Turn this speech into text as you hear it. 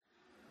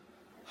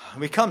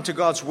We come to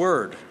God's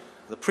Word,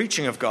 the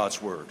preaching of God's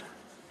Word.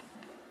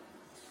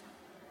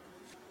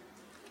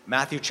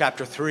 Matthew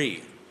chapter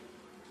 3,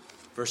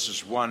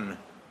 verses 1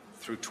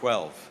 through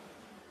 12.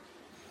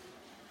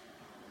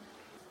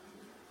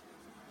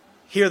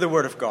 Hear the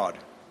word of God.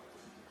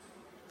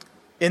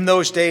 In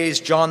those days,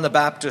 John the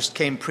Baptist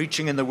came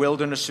preaching in the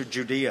wilderness of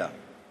Judea.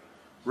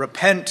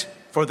 Repent,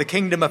 for the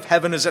kingdom of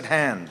heaven is at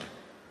hand.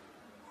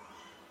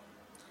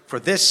 For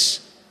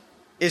this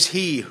is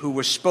he who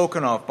was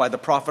spoken of by the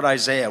prophet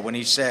Isaiah when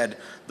he said,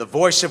 the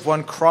voice of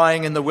one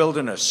crying in the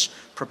wilderness,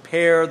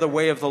 prepare the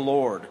way of the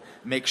Lord,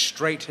 make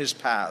straight his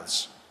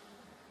paths.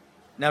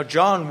 Now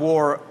John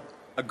wore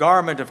a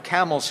garment of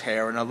camel's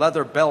hair and a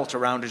leather belt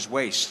around his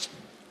waist,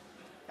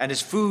 and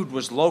his food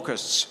was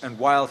locusts and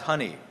wild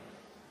honey.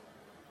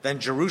 Then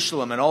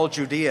Jerusalem and all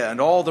Judea and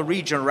all the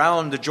region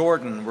around the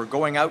Jordan were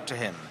going out to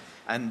him,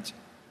 and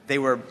they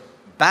were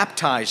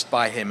baptized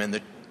by him in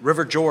the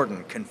river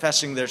Jordan,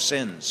 confessing their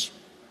sins.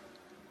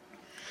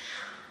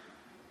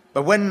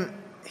 But when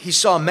he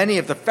saw many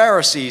of the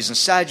Pharisees and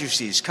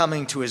Sadducees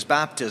coming to his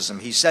baptism,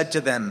 he said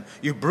to them,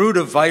 you brood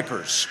of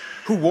vipers,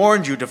 who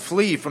warned you to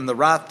flee from the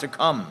wrath to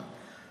come?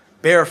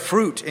 Bear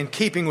fruit in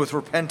keeping with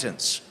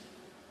repentance.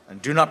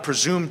 And do not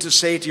presume to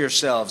say to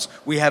yourselves,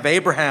 we have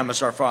Abraham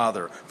as our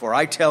father, for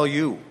I tell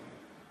you,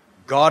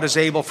 God is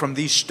able from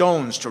these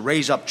stones to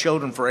raise up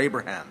children for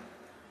Abraham.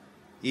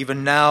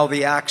 Even now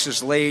the axe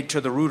is laid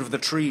to the root of the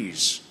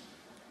trees.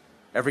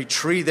 Every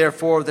tree,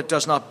 therefore, that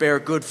does not bear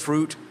good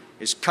fruit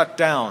is cut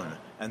down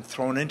and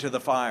thrown into the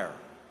fire.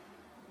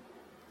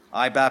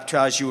 I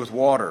baptize you with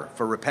water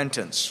for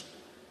repentance,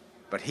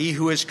 but he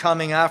who is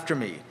coming after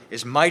me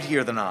is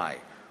mightier than I,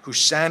 whose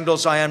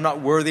sandals I am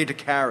not worthy to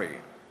carry.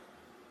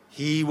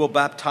 He will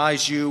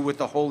baptize you with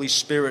the Holy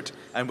Spirit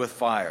and with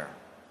fire.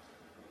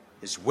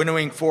 His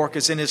winnowing fork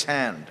is in his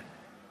hand,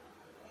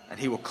 and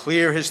he will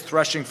clear his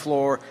threshing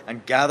floor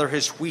and gather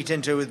his wheat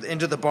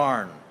into the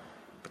barn,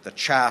 but the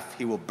chaff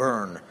he will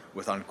burn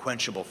with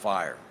unquenchable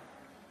fire.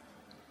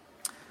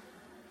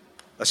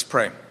 Let's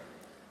pray.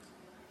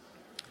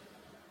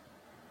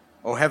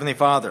 Oh, Heavenly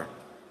Father,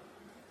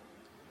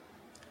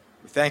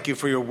 we thank you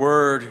for your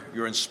word,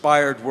 your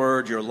inspired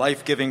word, your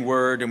life-giving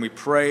word, and we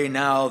pray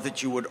now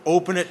that you would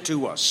open it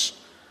to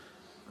us,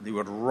 that you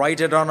would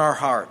write it on our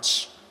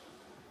hearts,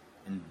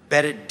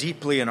 embed it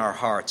deeply in our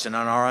hearts and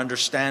on our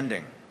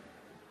understanding,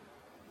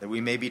 that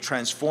we may be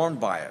transformed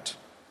by it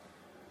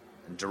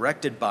and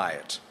directed by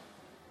it,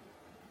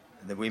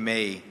 and that we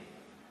may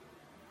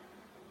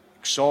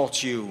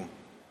exalt you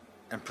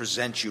and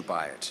present you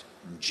by it.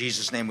 In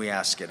Jesus' name we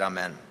ask it.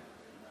 Amen.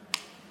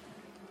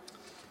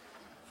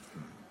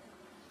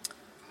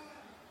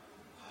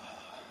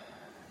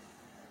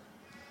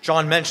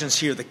 John mentions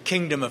here the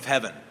kingdom of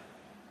heaven.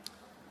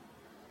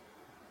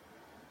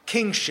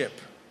 Kingship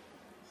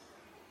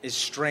is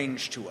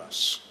strange to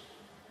us.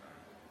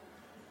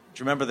 Do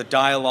you remember the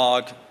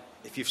dialogue,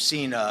 if you've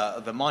seen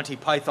the Monty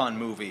Python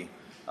movie,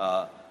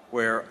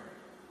 where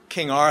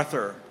King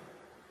Arthur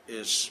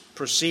is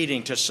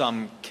proceeding to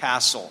some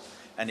castle,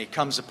 and he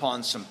comes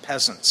upon some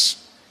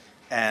peasants,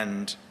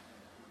 and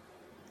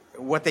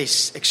what they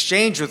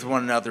exchange with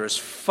one another is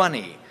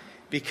funny,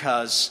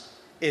 because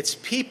it's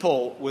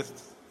people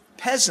with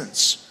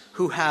peasants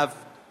who have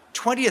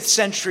 20th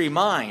century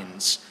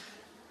minds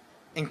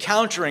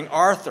encountering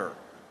Arthur,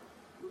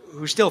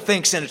 who still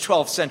thinks in a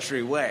 12th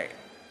century way.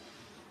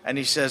 And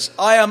he says,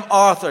 I am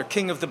Arthur,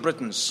 king of the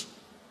Britons.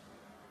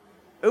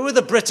 Who are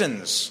the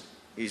Britons?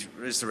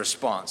 Is the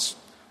response.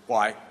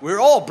 Why, we're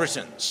all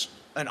Britons,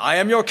 and I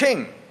am your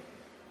king.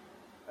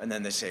 And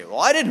then they say, well,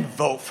 I didn't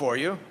vote for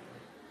you.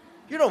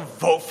 You don't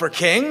vote for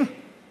king.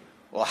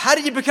 Well, how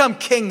did you become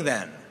king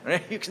then?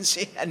 Right? You can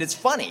see, and it's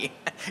funny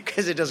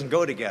because it doesn't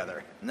go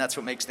together, and that's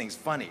what makes things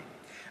funny.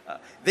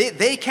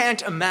 They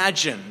can't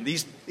imagine,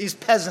 these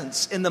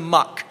peasants in the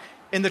muck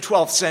in the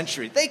 12th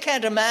century, they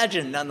can't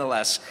imagine,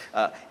 nonetheless,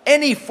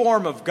 any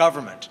form of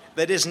government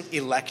that isn't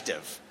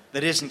elective,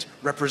 that isn't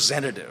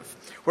representative.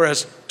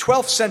 Whereas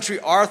 12th century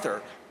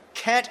Arthur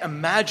can't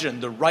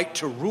imagine the right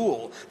to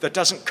rule that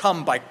doesn't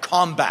come by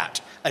combat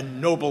and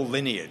noble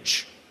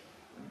lineage.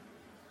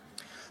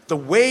 The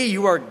way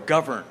you are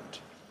governed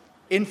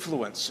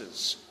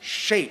influences,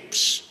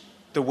 shapes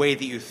the way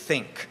that you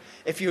think.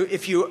 If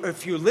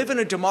you live in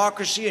a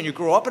democracy and you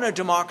grow up in a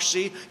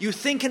democracy, you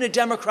think in a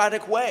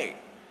democratic way.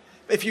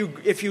 If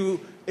you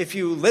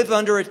live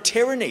under a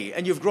tyranny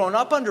and you've grown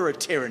up under a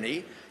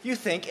tyranny, you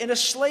think in a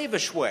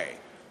slavish way.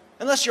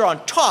 Unless you're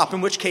on top,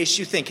 in which case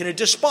you think in a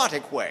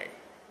despotic way.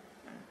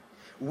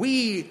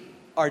 We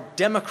are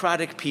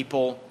democratic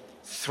people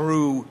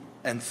through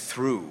and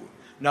through,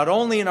 not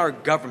only in our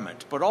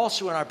government, but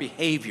also in our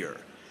behavior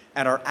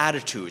and our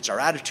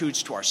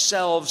attitudes to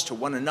ourselves, to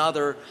one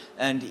another,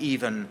 and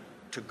even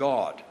to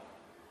God.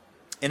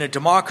 In a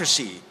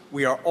democracy,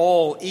 we are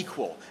all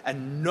equal,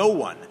 and no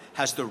one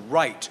has the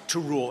right to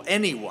rule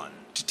anyone,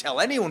 to tell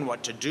anyone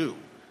what to do,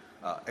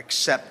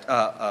 except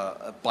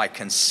by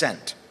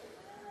consent.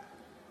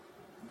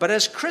 But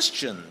as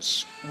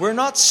Christians, we're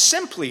not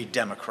simply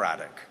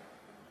democratic.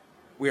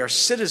 We are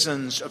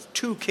citizens of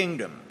two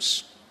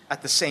kingdoms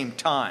at the same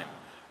time.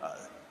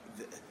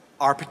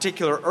 Our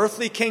particular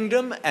earthly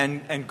kingdom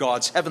and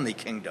God's heavenly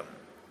kingdom.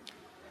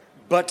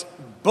 But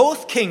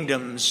both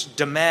kingdoms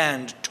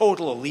demand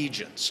total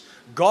allegiance.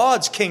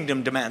 God's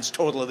kingdom demands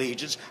total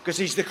allegiance because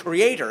he's the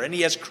creator and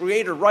he has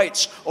creator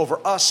rights over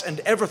us and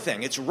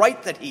everything. It's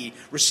right that he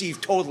receive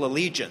total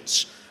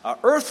allegiance.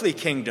 Earthly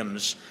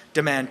kingdoms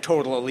demand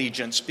total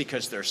allegiance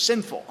because they're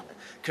sinful,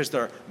 because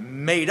they're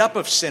made up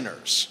of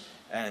sinners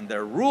and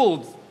they're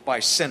ruled by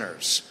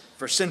sinners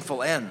for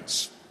sinful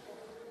ends.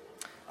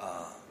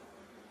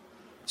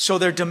 So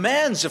their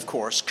demands, of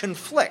course,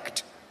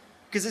 conflict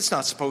because it's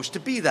not supposed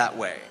to be that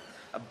way.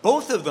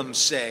 Both of them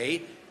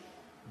say,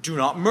 do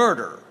not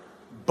murder.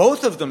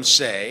 Both of them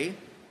say,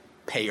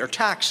 pay your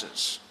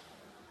taxes.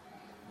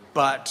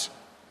 But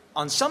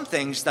on some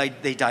things, they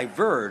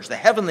diverge. The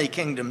heavenly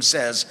kingdom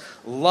says,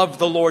 love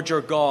the Lord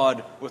your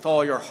God with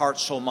all your heart,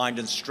 soul, mind,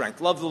 and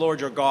strength. Love the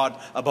Lord your God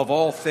above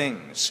all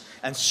things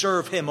and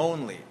serve him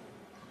only.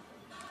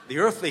 The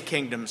earthly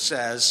kingdom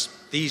says,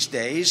 these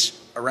days,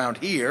 around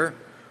here,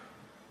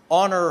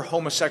 honor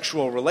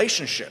homosexual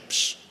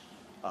relationships.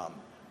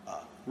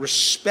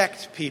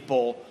 Respect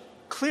people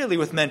clearly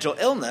with mental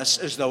illness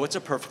as though it's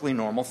a perfectly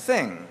normal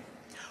thing.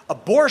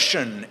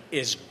 Abortion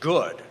is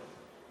good,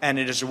 and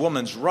it is a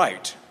woman's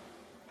right.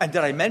 And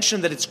did I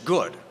mention that it's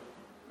good?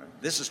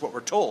 This is what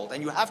we're told.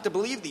 And you have to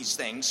believe these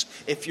things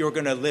if you're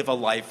going to live a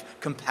life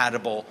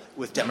compatible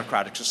with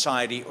democratic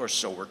society, or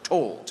so we're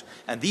told.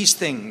 And these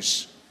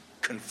things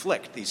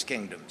conflict, these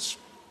kingdoms.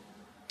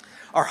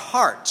 Our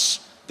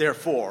hearts,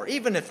 therefore,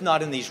 even if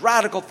not in these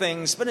radical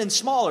things, but in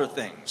smaller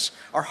things,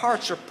 our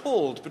hearts are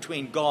pulled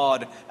between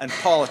God and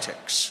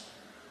politics.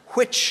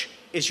 Which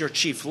is your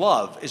chief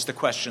love is the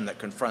question that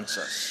confronts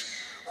us.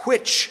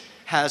 Which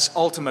has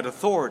ultimate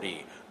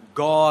authority,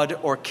 God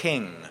or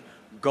king,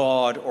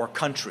 God or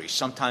country?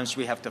 Sometimes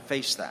we have to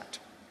face that.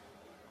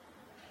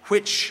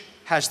 Which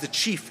has the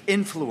chief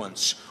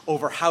influence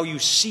over how you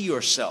see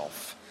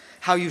yourself,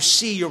 how you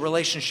see your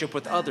relationship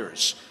with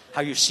others,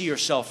 how you see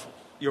yourself,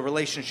 your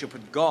relationship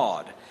with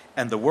God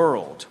and the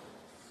world?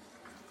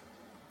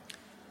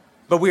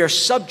 But we are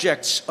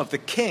subjects of the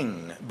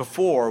king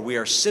before we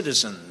are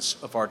citizens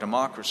of our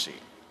democracy.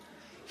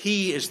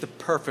 He is the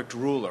perfect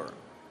ruler.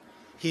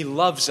 He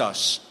loves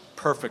us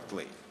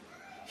perfectly.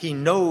 He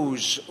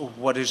knows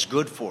what is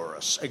good for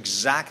us,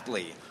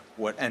 exactly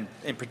what, and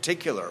in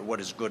particular,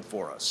 what is good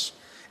for us.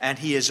 And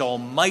he is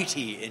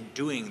almighty in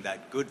doing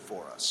that good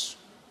for us.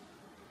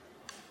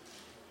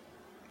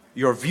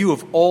 Your view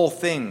of all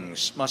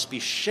things must be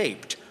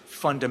shaped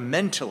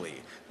fundamentally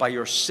by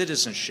your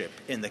citizenship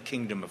in the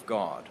kingdom of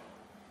God.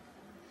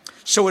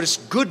 So it is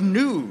good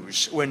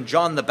news when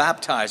John the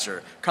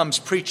Baptizer comes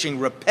preaching,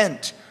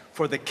 repent,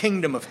 for the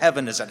kingdom of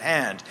heaven is at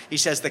hand. He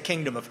says the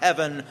kingdom of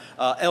heaven,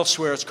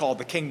 elsewhere it's called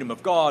the kingdom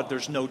of God.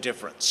 There's no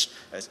difference.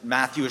 As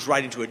Matthew is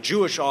writing to a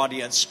Jewish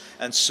audience,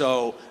 and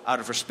so out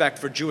of respect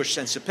for Jewish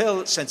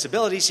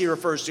sensibilities, he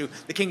refers to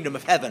the kingdom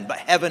of heaven, but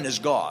heaven is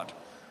God.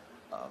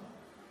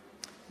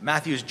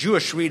 Matthew's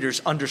Jewish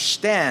readers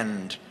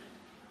understand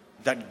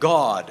that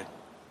God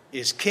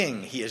is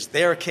king. He is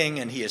their king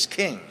and he is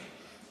king.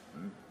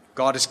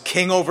 God is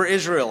king over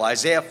Israel.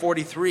 Isaiah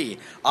 43,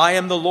 I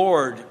am the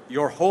Lord,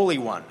 your Holy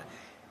One.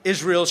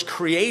 Israel's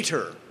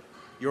creator,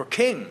 your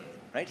king.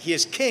 Right? He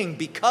is king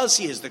because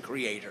he is the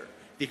creator.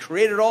 He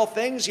created all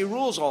things, he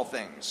rules all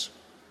things.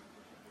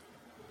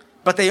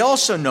 But they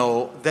also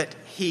know that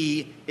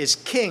he is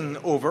king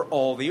over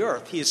all the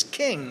earth. He is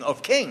king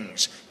of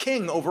kings,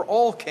 king over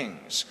all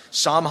kings.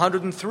 Psalm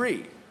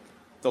 103,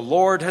 the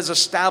Lord has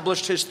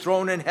established his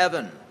throne in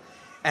heaven,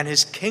 and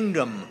his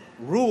kingdom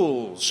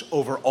rules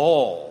over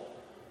all.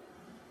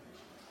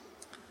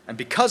 And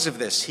because of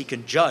this, he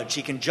can judge.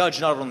 He can judge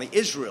not only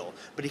Israel,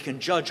 but he can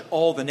judge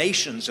all the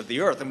nations of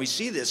the earth. And we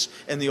see this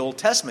in the Old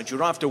Testament. You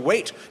don't have to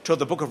wait till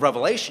the book of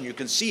Revelation. You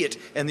can see it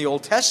in the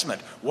Old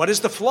Testament. What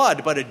is the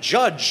flood but a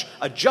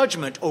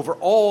judgment over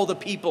all the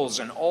peoples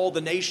and all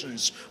the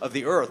nations of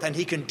the earth? And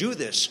he can do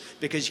this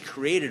because he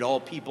created all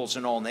peoples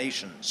and all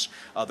nations.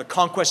 The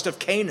conquest of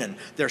Canaan,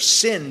 their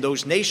sin,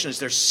 those nations,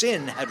 their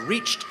sin had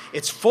reached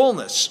its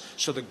fullness.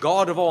 So the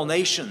God of all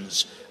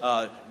nations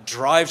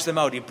drives them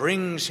out. He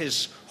brings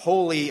his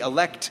holy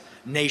elect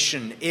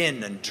nation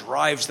in and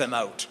drives them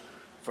out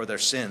for their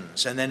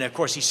sins. And then, of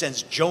course, he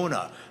sends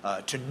Jonah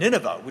to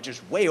Nineveh, which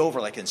is way over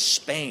like in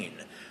Spain.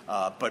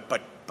 But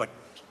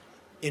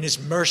in his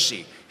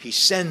mercy, he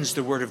sends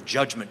the word of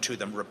judgment to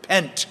them.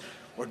 Repent,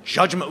 or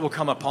judgment will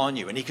come upon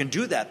you. And he can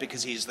do that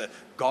because he's the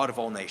God of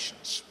all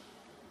nations.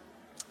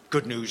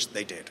 Good news,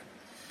 they did.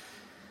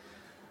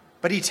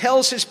 But he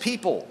tells his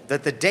people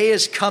that the day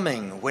is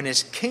coming when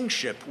his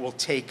kingship will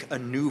take a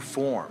new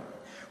form.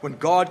 When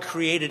God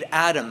created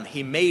Adam,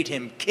 he made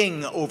him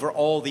king over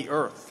all the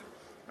earth.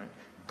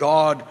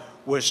 God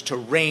was to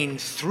reign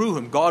through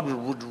him. God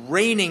was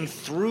reigning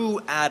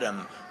through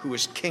Adam, who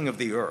is king of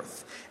the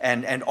earth.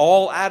 And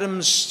all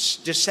Adam's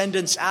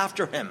descendants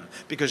after him,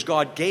 because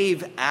God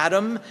gave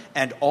Adam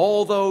and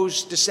all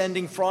those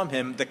descending from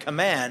him the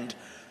command,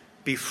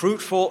 Be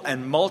fruitful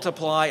and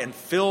multiply and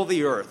fill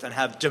the earth and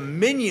have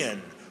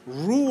dominion,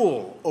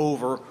 rule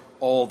over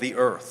all the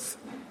earth.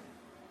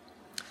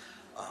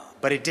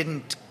 But it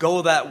didn't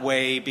go that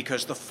way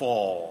because the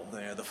fall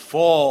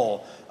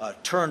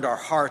turned our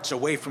hearts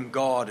away from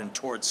God and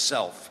towards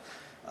self.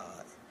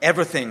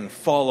 Everything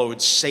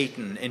followed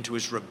Satan into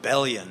his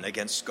rebellion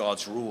against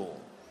God's rule.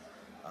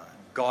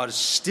 God is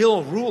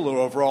still ruler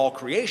over all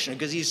creation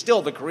because he's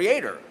still the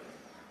creator.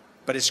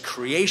 But his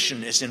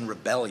creation is in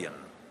rebellion.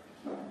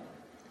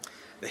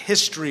 The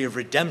history of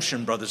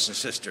redemption, brothers and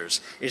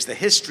sisters, is the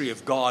history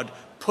of God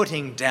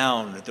putting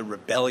down the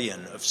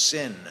rebellion of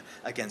sin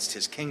against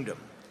his kingdom.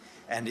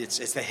 And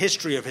it's the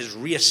history of his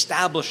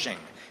reestablishing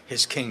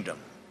his kingdom.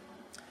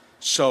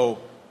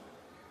 So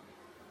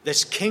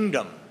this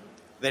kingdom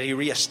that he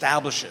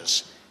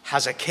reestablishes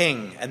has a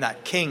king, and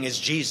that king is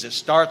Jesus.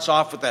 Starts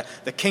off with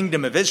the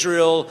kingdom of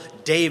Israel,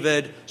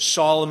 David,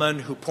 Solomon,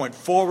 who point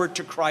forward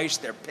to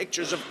Christ. They're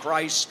pictures of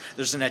Christ.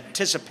 There's an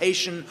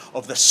anticipation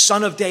of the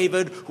son of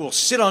David who will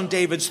sit on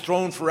David's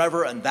throne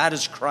forever, and that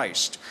is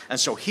Christ. And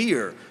so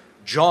here,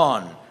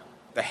 John,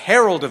 the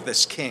herald of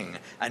this king,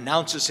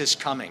 announces his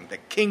coming. The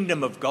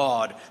kingdom of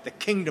God, the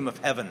kingdom of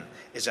heaven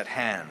is at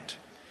hand.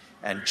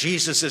 And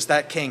Jesus is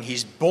that king.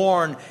 He's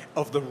born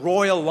of the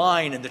royal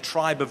line in the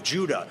tribe of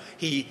Judah.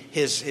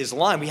 His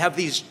line, we have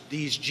these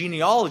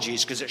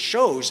genealogies because it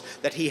shows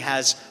that he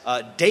has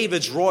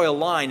David's royal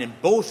line in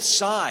both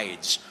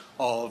sides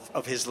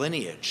of his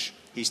lineage.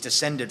 He's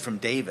descended from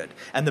David.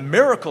 And the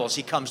miracles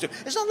he comes to,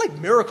 it's not like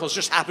miracles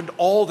just happened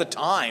all the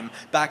time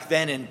back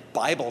then in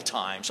Bible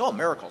times. Oh,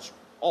 miracles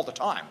all the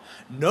time.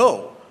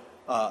 No.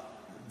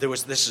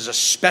 This is a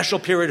special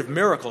period of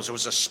miracles. There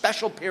was a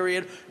special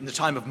period in the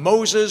time of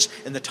Moses,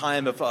 in the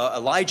time of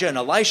Elijah and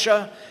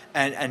Elisha,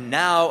 and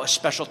now a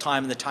special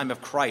time in the time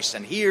of Christ.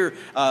 And here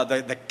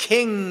the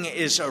king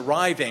is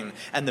arriving,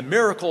 and the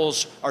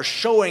miracles are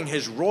showing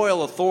his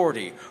royal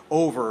authority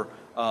over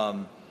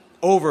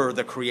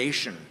the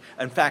creation.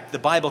 In fact, the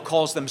Bible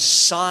calls them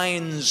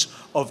signs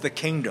of the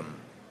kingdom.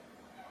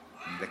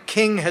 The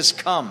king has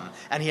come,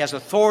 and he has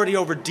authority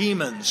over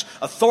demons,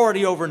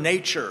 authority over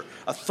nature,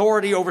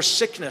 authority over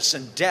sickness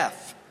and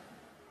death.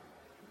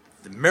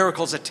 The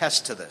miracles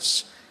attest to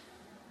this.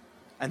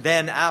 And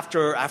then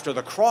after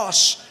the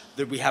cross,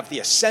 we have the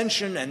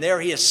ascension, and there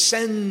he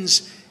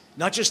ascends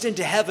not just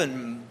into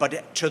heaven,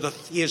 but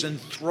he is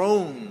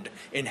enthroned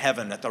in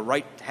heaven at the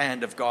right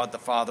hand of God the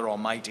Father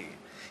Almighty.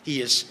 He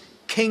is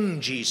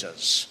King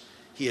Jesus.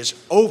 He is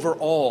over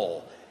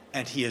all,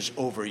 and he is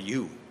over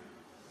you.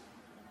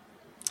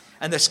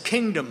 And this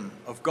kingdom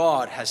of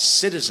God has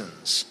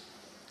citizens.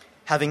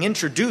 Having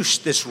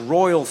introduced this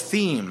royal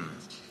theme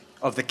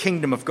of the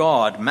kingdom of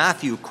God,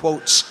 Matthew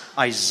quotes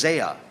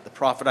Isaiah, the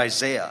prophet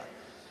Isaiah.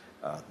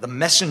 The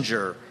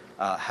messenger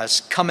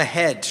has come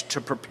ahead to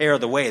prepare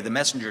the way. The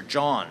messenger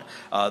John,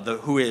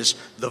 who is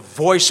the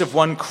voice of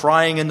one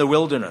crying in the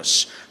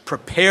wilderness,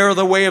 prepare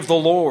the way of the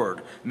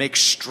Lord, make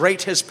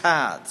straight his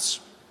paths.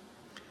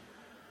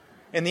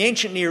 In the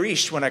ancient Near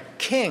East, when a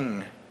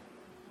king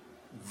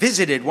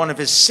visited one of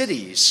his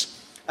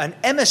cities, an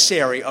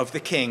emissary of the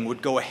king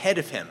would go ahead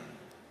of him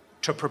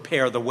to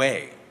prepare the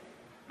way,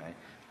 right?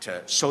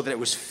 So that it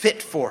was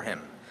fit for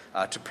him,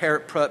 to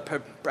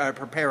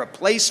prepare a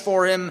place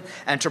for him,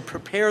 and to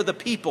prepare the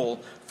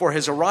people for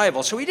his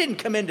arrival. So he didn't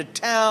come into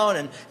town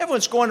and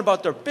everyone's going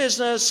about their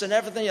business and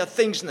everything,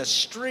 things in the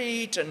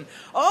street, and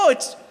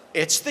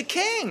it's the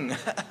king.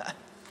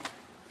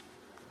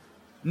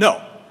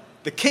 No,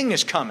 the king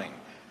is coming.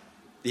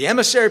 The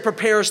emissary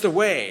prepares the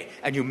way,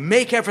 and you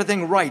make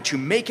everything right. You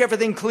make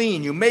everything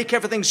clean. You make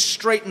everything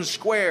straight and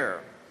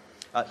square.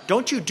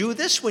 Don't you do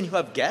this when you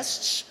have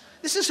guests?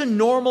 This is a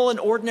normal and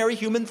ordinary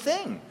human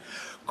thing.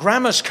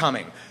 Grandma's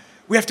coming.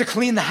 We have to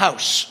clean the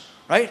house,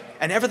 right?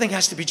 And everything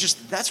has to be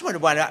that's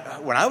when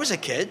I was a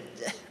kid,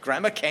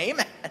 Grandma came.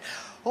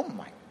 Oh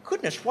my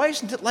goodness, why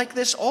isn't it like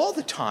this all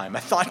the time? I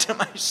thought to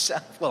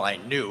myself, well, I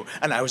knew,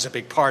 and I was a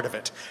big part of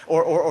it.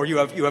 Or you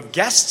have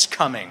guests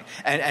coming,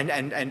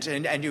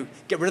 and you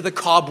get rid of the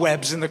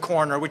cobwebs in the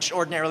corner, which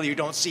ordinarily you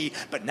don't see,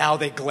 but now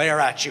they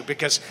glare at you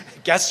because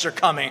guests are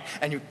coming,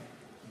 and you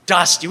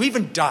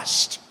even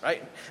dust,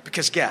 right?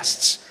 Because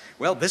guests.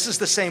 Well, this is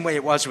the same way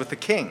it was with the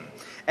king.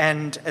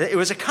 And it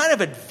was a kind of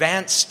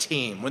advance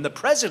team. When the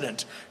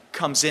president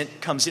comes in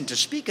to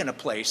speak in a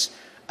place,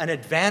 an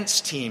advance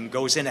team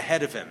goes in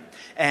ahead of him,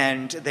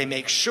 and they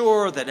make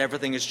sure that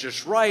everything is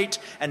just right,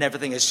 and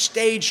everything is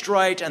staged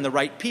right, and the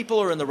right people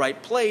are in the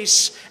right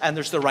place, and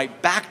there's the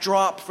right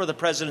backdrop for the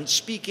president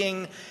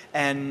speaking,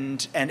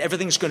 and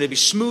everything's going to be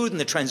smooth, and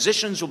the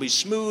transitions will be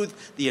smooth,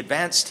 the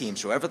advance team,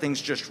 so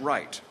everything's just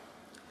right.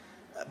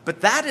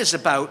 But that is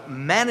about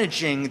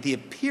managing the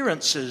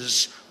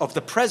appearances of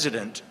the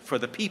president for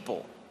the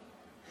people.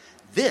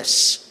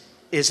 This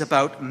is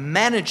about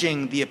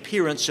managing the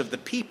appearance of the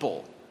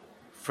people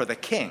for the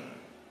king,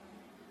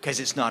 because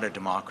it's not a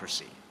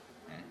democracy.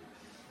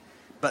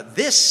 But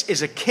this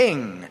is a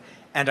king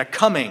and a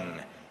coming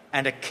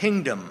and a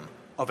kingdom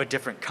of a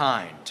different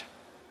kind.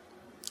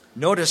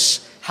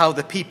 Notice how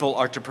the people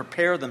are to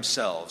prepare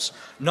themselves,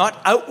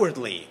 not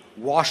outwardly,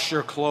 wash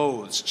your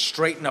clothes,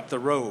 straighten up the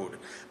road,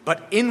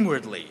 but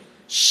inwardly,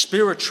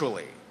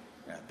 spiritually.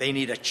 They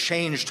need a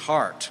changed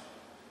heart.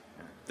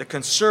 The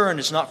concern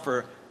is not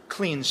for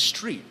clean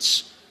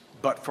streets,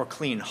 but for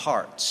clean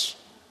hearts,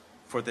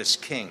 for this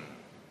king,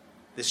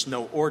 this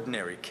no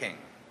ordinary king.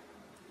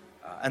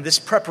 And this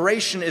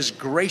preparation is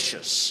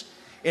gracious.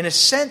 In a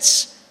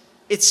sense,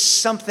 it's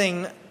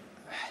something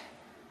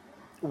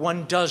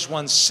one does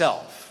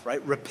oneself,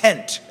 right?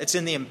 Repent. It's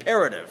in the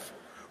imperative.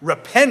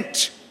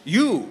 Repent,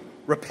 you.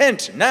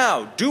 Repent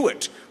now. Do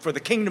it, for the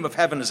kingdom of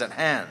heaven is at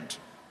hand.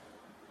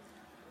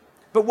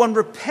 But one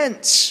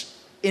repents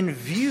in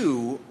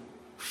view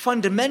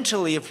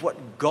fundamentally of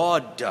what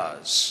God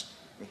does.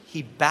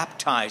 He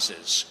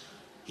baptizes.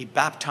 He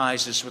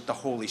baptizes with the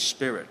Holy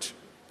Spirit.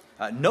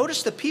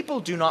 Notice the people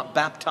do not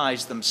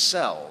baptize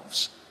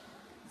themselves.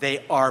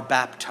 They are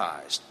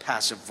baptized,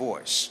 passive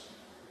voice.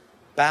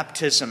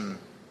 Baptism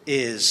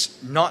is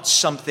not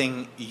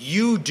something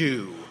you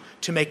do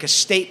to make a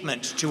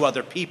statement to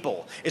other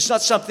people. It's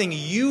not something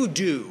you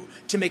do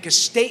to make a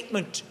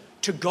statement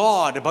to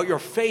God about your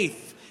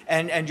faith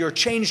and your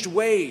changed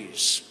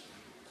ways.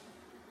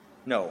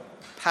 No,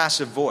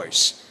 passive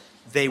voice.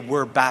 They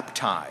were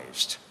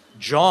baptized.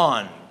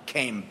 John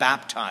came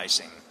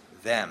baptizing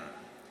them.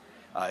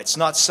 It's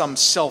not some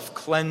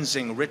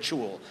self-cleansing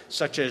ritual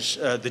such as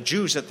the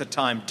Jews at the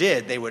time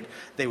did. They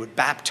would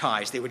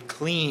baptize, they would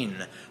clean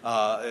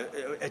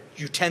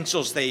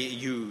utensils they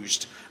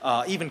used,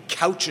 even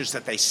couches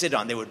that they sit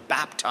on. They would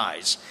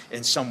baptize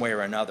in some way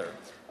or another,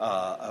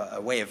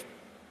 a way of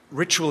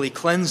ritually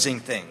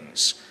cleansing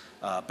things.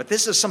 But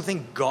this is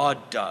something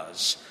God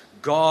does.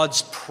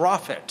 God's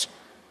prophet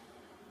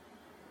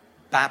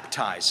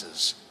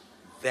baptizes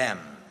them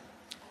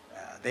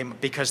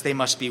because they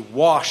must be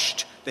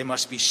washed. They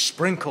must be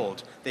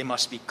sprinkled. They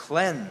must be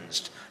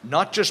cleansed,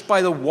 not just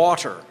by the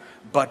water,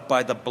 but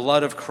by the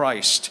blood of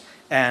Christ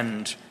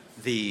and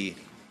the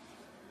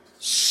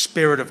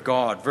Spirit of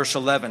God. Verse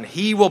 11,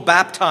 He will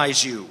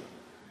baptize you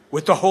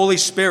with the Holy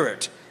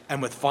Spirit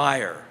and with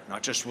fire,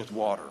 not just with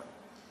water.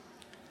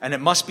 And it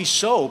must be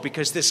so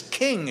because this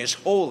king is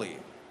holy.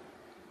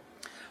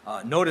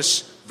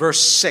 Notice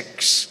verse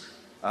 6.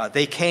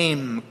 They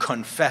came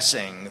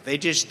confessing.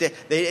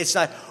 It's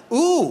not,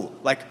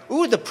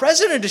 the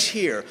president is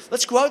here.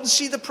 Let's go out and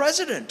see the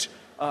president.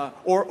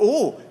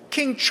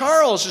 King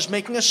Charles is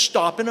making a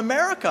stop in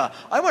America.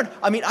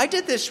 I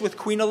did this with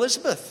Queen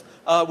Elizabeth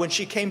when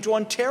she came to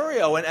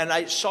Ontario, and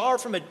I saw her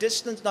from a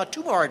distance, not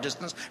too far a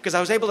distance, because I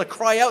was able to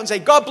cry out and say,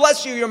 "God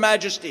bless you, Your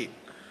Majesty."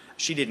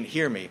 She didn't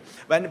hear me.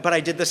 But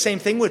I did the same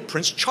thing with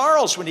Prince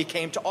Charles when he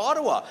came to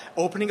Ottawa,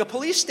 opening a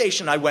police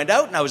station. I went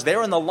out and I was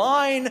there in the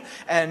line,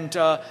 and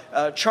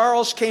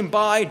Charles came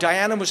by.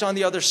 Diana was on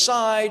the other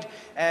side,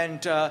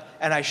 and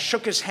I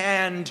shook his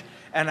hand,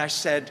 and I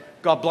said,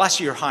 "God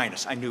bless you, Your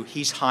Highness." I knew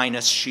he's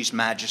Highness, she's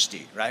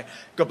Majesty, right?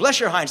 "God bless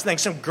Your Highness." And then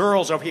some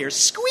girls over here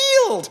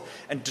squealed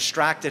and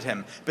distracted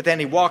him. But then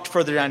he walked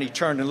further down, he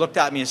turned and looked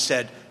at me and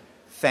said,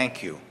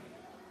 "Thank you."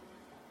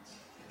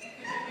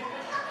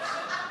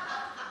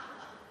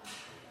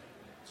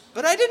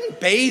 But I didn't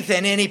bathe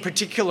in any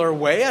particular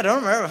way. I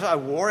don't remember if I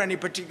wore any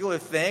particular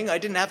thing. I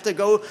didn't have to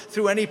go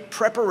through any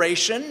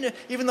preparation,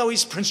 even though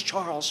he's Prince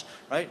Charles,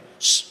 right?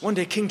 One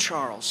day, King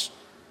Charles.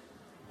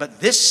 But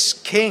this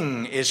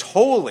king is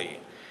holy,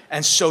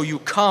 and so you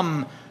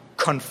come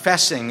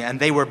confessing, and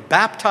they were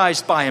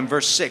baptized by him,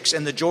 verse 6,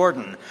 in the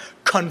Jordan,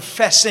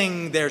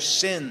 confessing their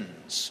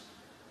sins.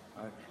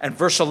 And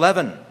verse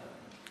 11,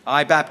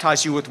 I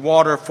baptize you with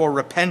water for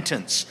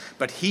repentance,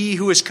 but he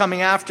who is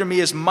coming after me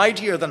is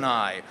mightier than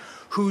I,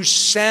 whose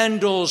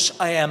sandals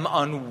I am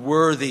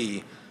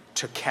unworthy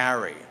to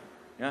carry.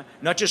 Yeah?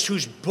 Not just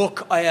whose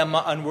book I am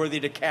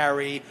unworthy to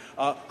carry,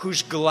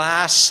 whose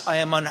glass I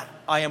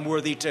am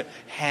worthy to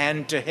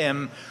hand to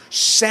him.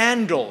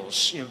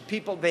 Sandals,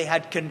 people, they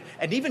had,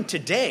 and even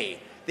today,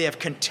 they have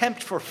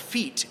contempt for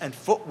feet and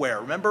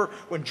footwear. Remember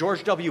when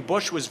George W.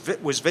 Bush was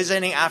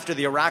visiting after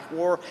the Iraq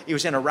War? He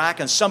was in Iraq,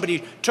 and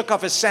somebody took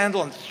off his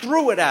sandal and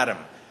threw it at him.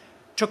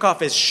 Took off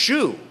his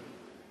shoe.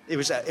 It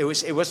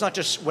was not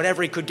just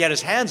whatever he could get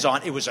his hands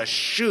on. It was a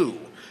shoe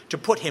to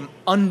put him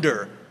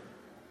under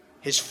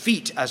his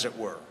feet, as it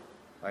were.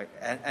 Right?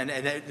 And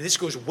this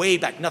goes way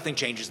back. Nothing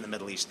changes in the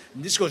Middle East.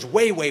 This goes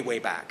way, way, way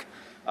back.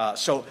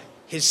 So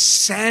his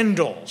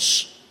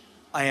sandals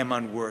I am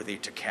unworthy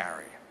to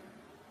carry.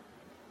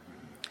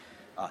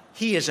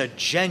 He is a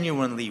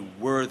genuinely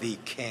worthy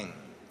king.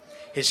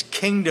 His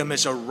kingdom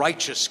is a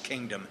righteous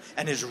kingdom,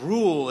 and his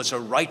rule is a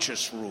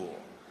righteous rule.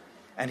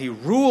 And he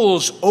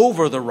rules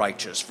over the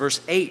righteous.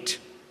 Verse 8,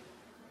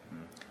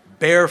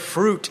 bear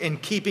fruit in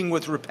keeping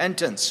with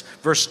repentance.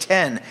 Verse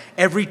 10,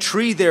 every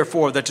tree,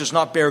 therefore, that does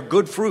not bear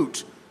good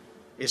fruit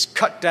is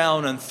cut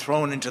down and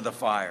thrown into the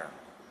fire.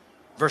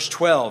 Verse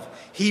 12,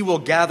 he will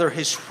gather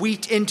his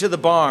wheat into the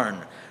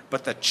barn,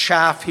 but the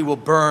chaff he will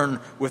burn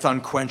with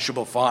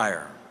unquenchable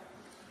fire.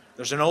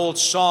 There's an old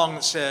song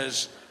that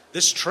says,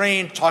 This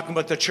train, talking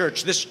about the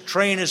church, this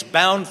train is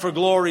bound for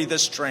glory,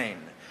 this train.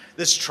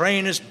 This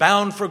train is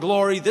bound for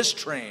glory, this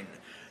train.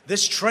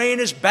 This train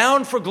is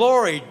bound for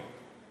glory.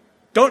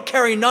 Don't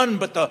carry none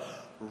but the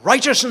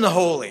righteous and the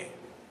holy.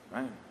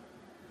 Right?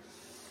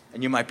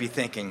 And you might be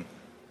thinking,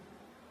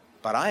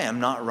 but I am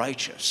not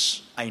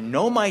righteous. I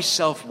know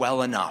myself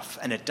well enough,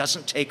 and it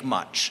doesn't take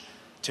much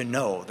to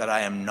know that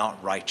I am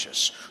not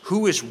righteous.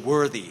 Who is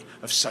worthy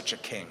of such a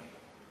king?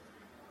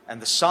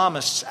 And the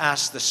psalmists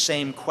ask the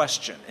same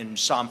question in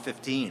Psalm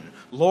 15.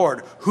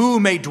 Lord, who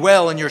may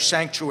dwell in your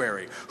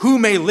sanctuary? Who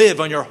may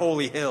live on your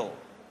holy hill?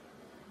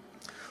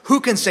 Who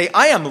can say,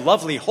 I am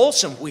lovely,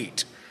 wholesome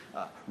wheat,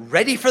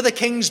 ready for the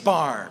king's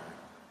barn?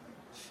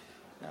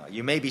 Now,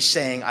 you may be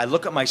saying, I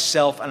look at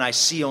myself and I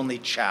see only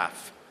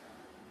chaff.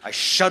 I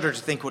shudder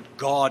to think what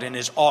God in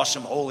his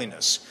awesome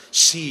holiness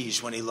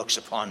sees when he looks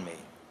upon me.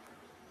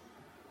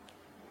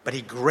 But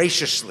he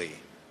graciously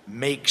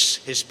makes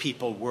his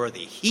people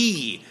worthy.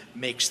 He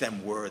makes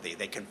them worthy.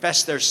 They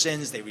confess their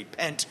sins, they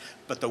repent,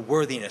 but the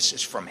worthiness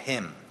is from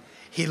him.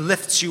 He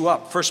lifts you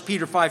up. 1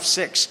 Peter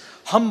 5:6,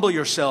 humble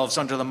yourselves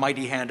under the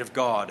mighty hand of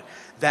God,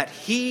 that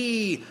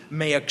he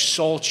may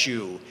exalt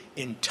you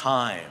in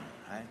time.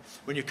 Right?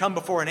 When you come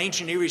before an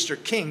ancient Near Eastern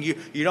king,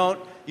 you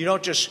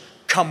don't just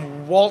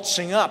come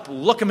waltzing up,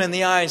 look him in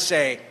the eye and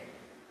say,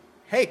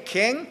 hey,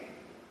 king,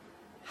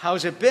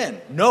 how's it been?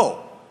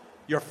 No.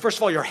 First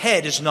of all, your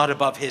head is not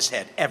above his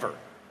head, ever.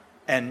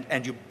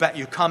 And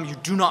you come, you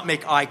do not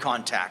make eye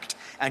contact,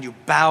 and you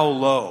bow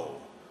low.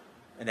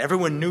 And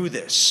everyone knew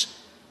this.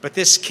 But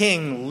this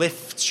king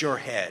lifts your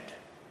head,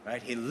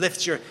 right? He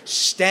lifts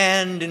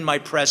stand in my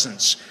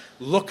presence.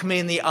 Look me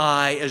in the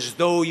eye as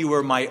though you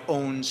were my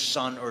own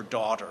son or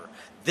daughter.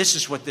 This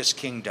is what this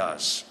king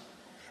does.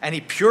 And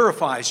he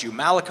purifies you.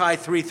 Malachi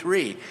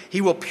 3:3.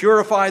 He will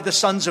purify the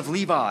sons of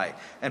Levi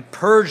and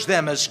purge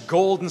them as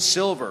gold and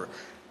silver,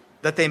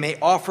 that they may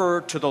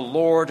offer to the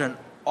Lord an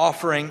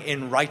offering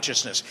in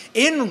righteousness.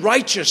 In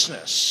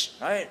righteousness,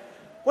 right?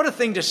 What a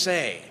thing to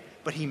say.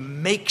 But he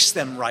makes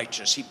them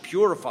righteous. He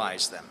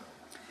purifies them.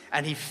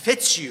 And he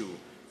fits you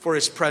for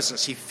his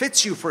presence. He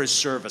fits you for his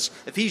service.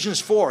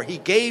 Ephesians 4,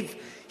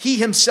 he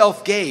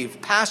himself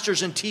gave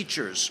pastors and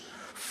teachers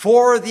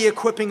for the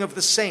equipping of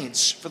the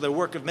saints for the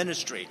work of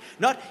ministry.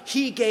 Not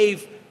he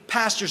gave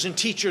pastors and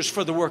teachers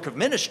for the work of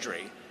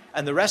ministry,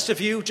 and the rest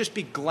of you just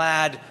be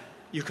glad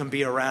you can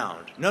be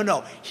around.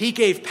 No. He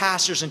gave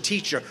pastors and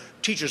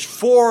teachers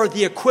for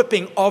the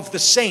equipping of the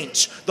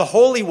saints, the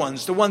holy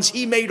ones, the ones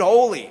he made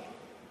holy,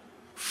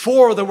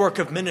 for the work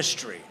of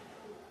ministry.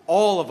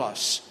 All of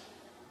us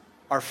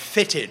are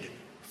fitted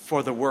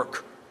for the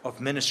work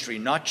of ministry,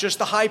 not just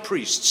the high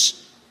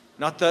priests,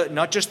 not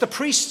just the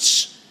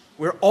priests.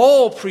 We're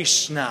all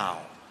priests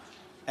now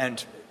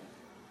and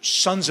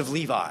sons of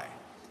Levi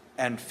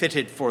and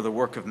fitted for the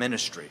work of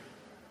ministry.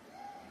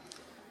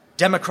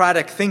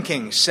 Democratic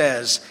thinking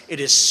says it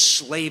is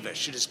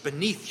slavish, it is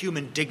beneath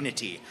human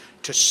dignity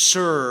to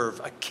serve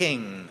a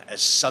king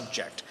as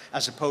subject,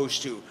 as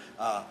opposed to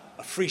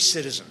a free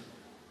citizen.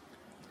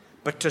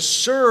 But to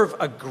serve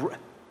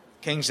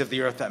kings of the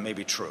earth, that may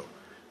be true,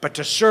 but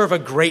to serve a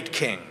great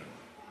king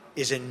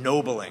is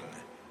ennobling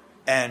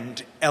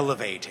and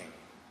elevating.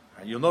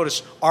 You'll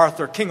notice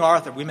King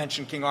Arthur, we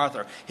mentioned King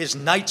Arthur, his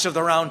Knights of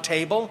the Round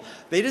Table,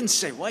 they didn't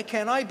say, why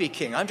can't I be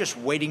king? I'm just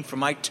waiting for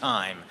my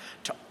time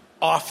to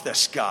off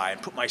this guy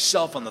and put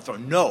myself on the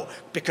throne. No,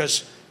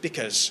 because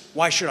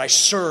why should I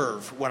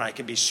serve when I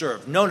can be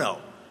served? No.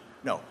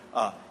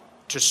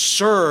 To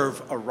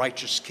serve a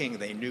righteous king,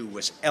 they knew,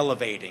 was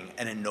elevating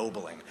and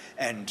ennobling.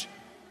 And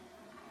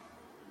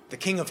the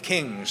King of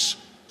Kings,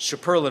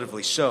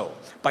 superlatively so.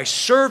 By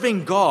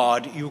serving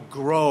God, you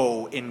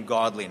grow in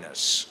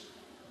godliness.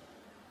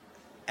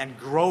 And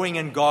growing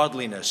in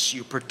godliness,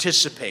 you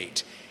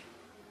participate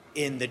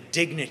in the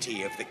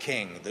dignity of the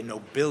king, the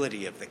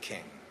nobility of the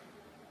king.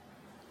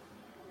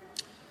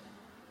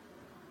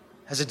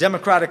 As a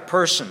democratic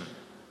person,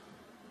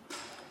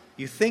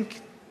 you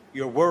think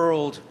your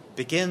world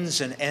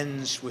begins and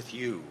ends with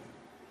you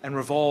and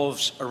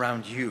revolves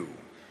around you,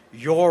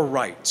 your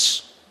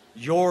rights,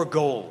 your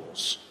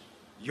goals,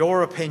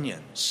 your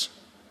opinions,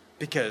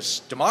 because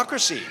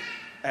democracy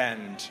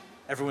and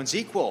everyone's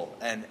equal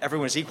and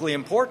everyone's equally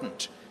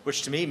important,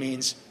 which to me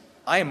means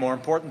I am more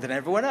important than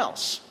everyone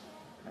else.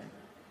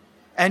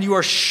 And you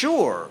are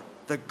sure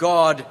that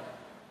God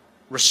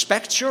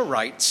respects your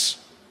rights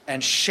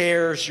and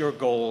shares your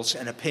goals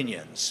and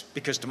opinions,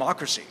 because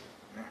democracy.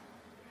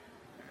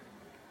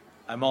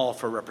 I'm all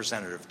for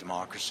representative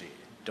democracy,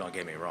 don't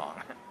get me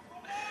wrong.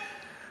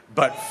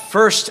 But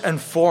first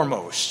and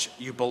foremost,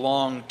 you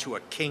belong to a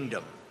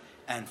kingdom,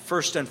 and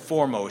first and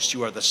foremost,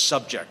 you are the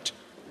subject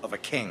of a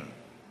king.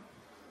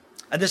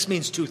 And this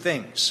means two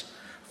things.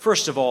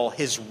 First of all,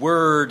 his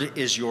word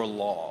is your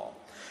law.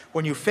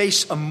 When you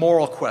face a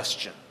moral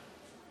question,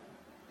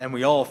 and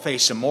we all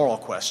face a moral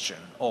question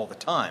all the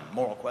time,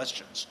 moral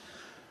questions,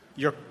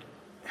 you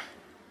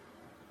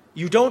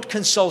don't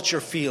consult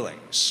your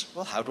feelings.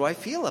 Well, how do I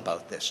feel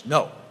about this?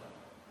 No.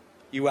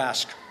 You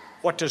ask,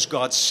 what does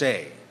God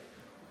say?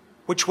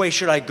 Which way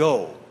should I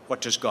go?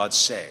 What does God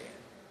say?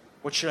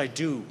 What should I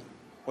do?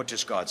 What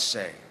does God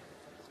say?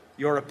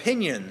 Your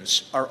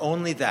opinions are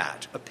only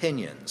that,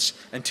 opinions,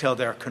 until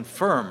they're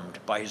confirmed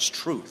by his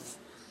truth.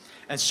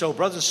 And so,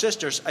 brothers and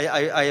sisters,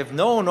 I have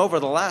known over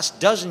the last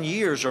dozen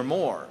years or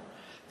more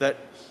that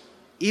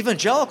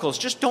evangelicals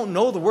just don't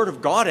know the Word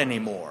of God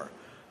anymore.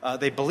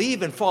 They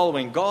believe in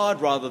following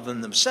God rather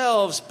than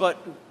themselves, but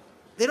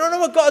they don't know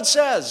what God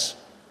says.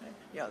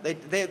 Yeah,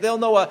 they'll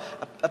know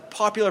a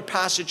popular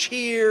passage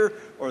here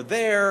or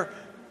there,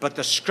 but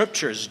the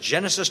Scriptures,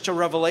 Genesis to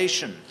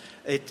Revelation,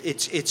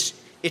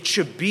 it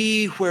should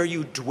be where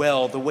you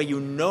dwell, the way you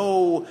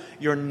know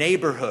your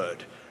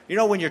neighborhood. You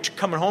know, when you're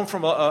coming home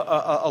from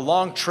a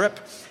long trip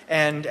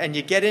and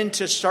you get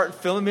into certain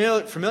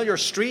familiar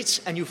streets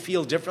and you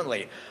feel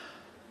differently.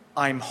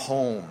 I'm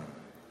home.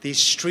 These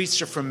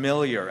streets are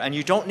familiar, and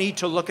you don't need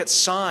to look at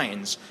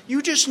signs.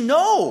 You just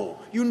know.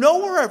 You know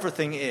where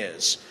everything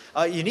is.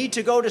 You need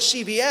to go to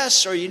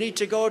CVS or you need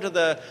to go to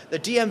the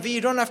DMV.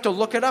 You don't have to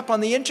look it up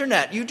on the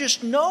internet. You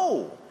just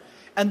know.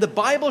 And the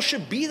Bible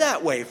should be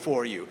that way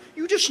for you.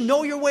 You just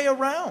know your way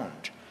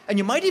around. And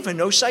you might even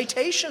know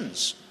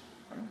citations.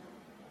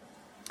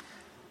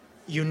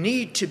 You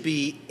need to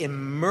be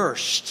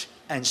immersed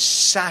and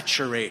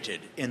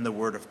saturated in the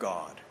Word of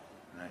God.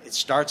 It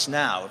starts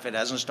now. If it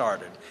hasn't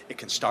started, it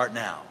can start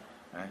now.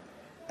 Right?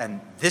 And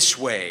this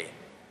way,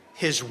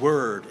 his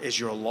word is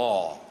your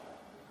law.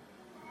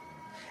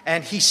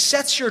 And he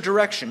sets your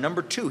direction.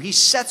 Number 2, he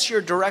sets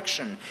your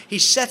direction. He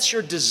sets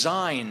your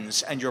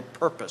designs and your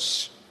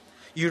purpose.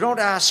 You don't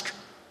ask,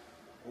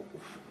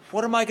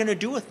 what am I going to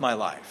do with my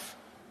life?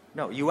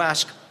 No, you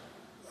ask,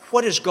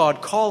 what is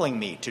God calling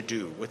me to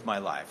do with my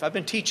life? I've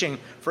been teaching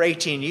for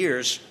 18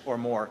 years or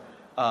more,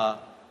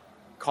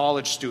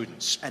 college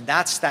students. And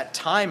that's that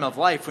time of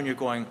life when you're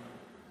going,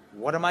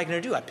 what am I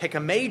going to do? I pick a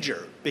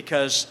major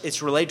because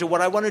it's related to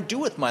what I want to do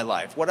with my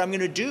life, what I'm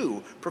going to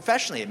do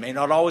professionally. It may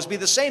not always be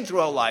the same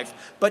throughout life,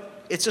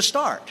 but it's a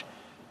start.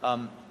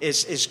 Am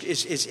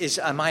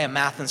I a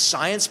math and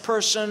science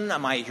person?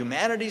 Am I a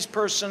humanities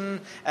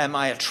person? Am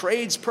I a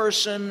trades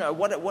person?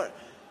 What?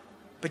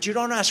 But you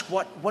don't ask,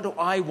 what do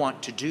I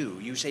want to do?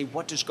 You say,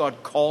 what does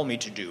God call me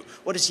to do?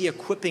 What is he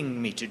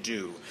equipping me to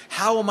do?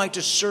 How am I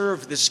to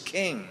serve this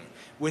king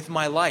with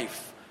my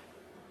life?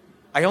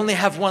 I only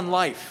have one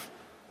life.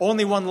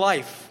 Only one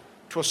life.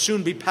 'Twill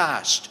soon be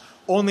past.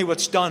 Only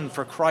what's done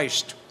for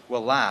Christ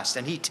will last.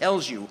 And he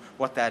tells you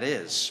what that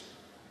is.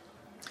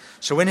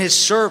 So in his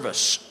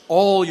service,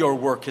 all your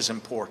work is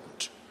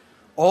important.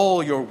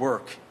 All your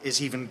work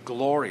is even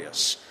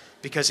glorious.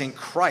 Because in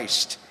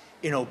Christ,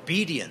 in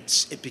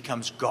obedience, it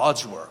becomes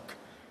God's work.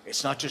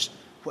 It's not just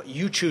what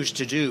you choose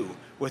to do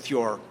with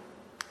your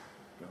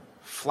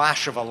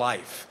flash of a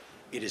life.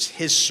 It is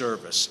his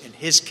service in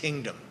his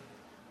kingdom,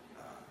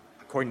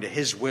 according to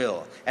his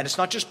will. And it's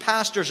not just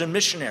pastors and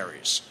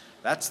missionaries.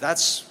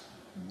 That's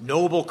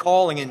noble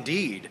calling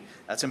indeed.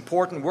 That's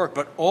important work.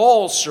 But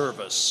all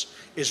service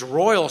is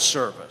royal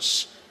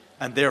service,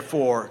 and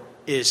therefore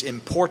is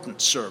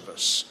important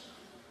service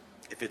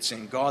if it's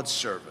in God's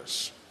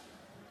service.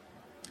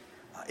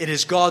 It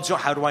is God's.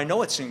 How do I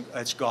know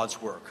it's God's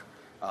work?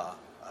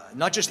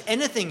 Not just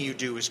anything you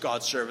do is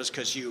God's service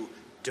because you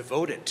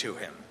devote it to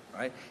him.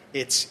 Right?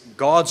 It's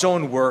God's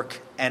own work,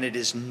 and it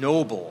is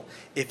noble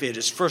if it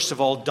is, first of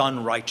all,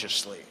 done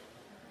righteously.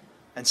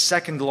 And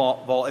second of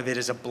all, if it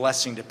is a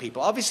blessing to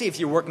people. Obviously, if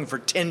you're working for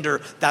Tinder,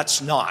 that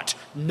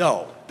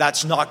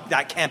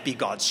can't be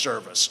God's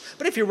service.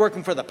 But if you're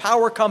working for the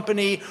power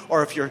company,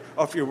 or if you're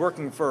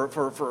working for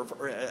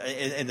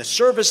in the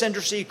service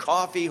industry,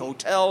 coffee,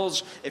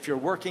 hotels, if you're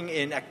working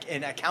in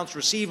accounts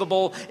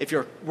receivable, if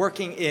you're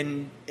working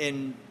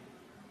in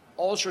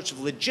all sorts of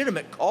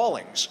legitimate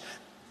callings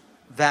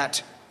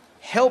that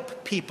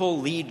help people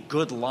lead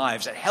good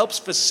lives. It helps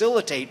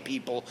facilitate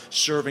people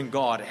serving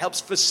God. It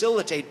helps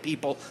facilitate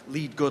people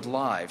lead good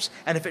lives.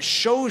 And if it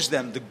shows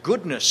them the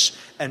goodness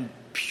and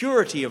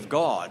purity of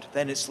God,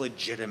 then it's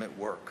legitimate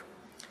work.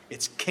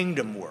 It's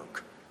kingdom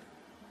work.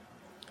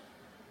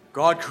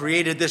 God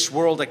created this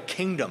world a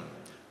kingdom,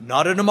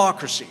 not a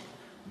democracy,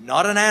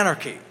 not an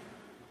anarchy,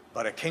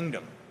 but a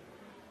kingdom.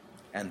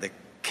 And the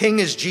king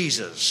is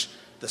Jesus,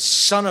 the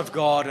Son of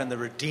God and the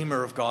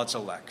Redeemer of God's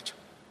elect.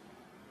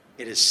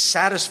 It is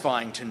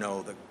satisfying to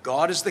know that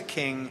God is the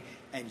king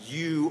and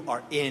you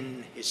are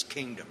in his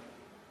kingdom.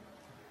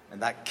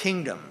 And that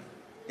kingdom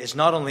is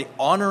not only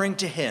honoring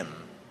to him,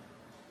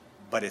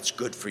 but it's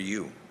good for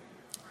you.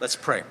 Let's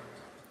pray.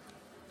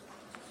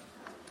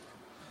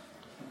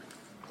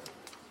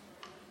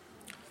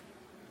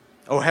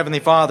 Oh,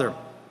 Heavenly Father,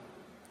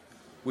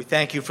 we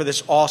thank you for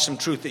this awesome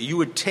truth that you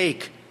would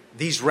take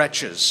these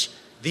wretches,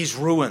 these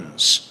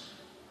ruins,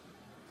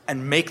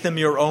 and make them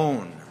your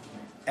own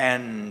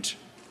and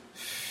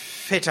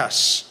fit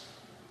us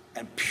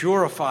and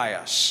purify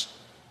us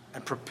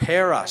and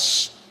prepare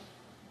us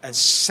and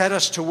set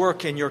us to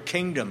work in your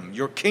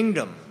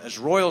kingdom as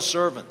royal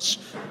servants,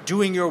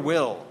 doing your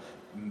will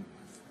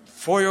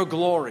for your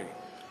glory,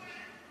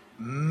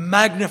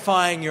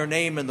 magnifying your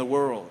name in the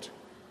world.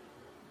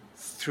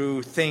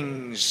 through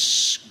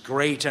things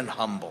great and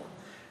humble.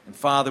 And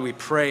Father, we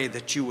pray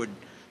that you would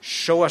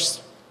show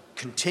us,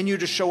 continue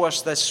to show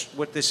us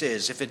what this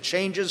is. If it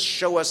changes,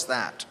 show us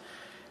that.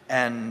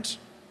 And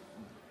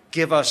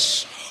give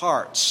us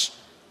hearts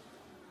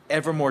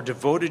ever more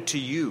devoted to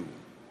you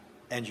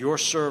and your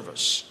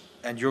service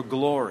and your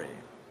glory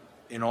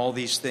in all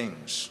these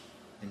things.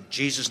 In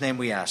Jesus' name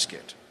we ask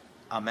it.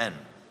 Amen.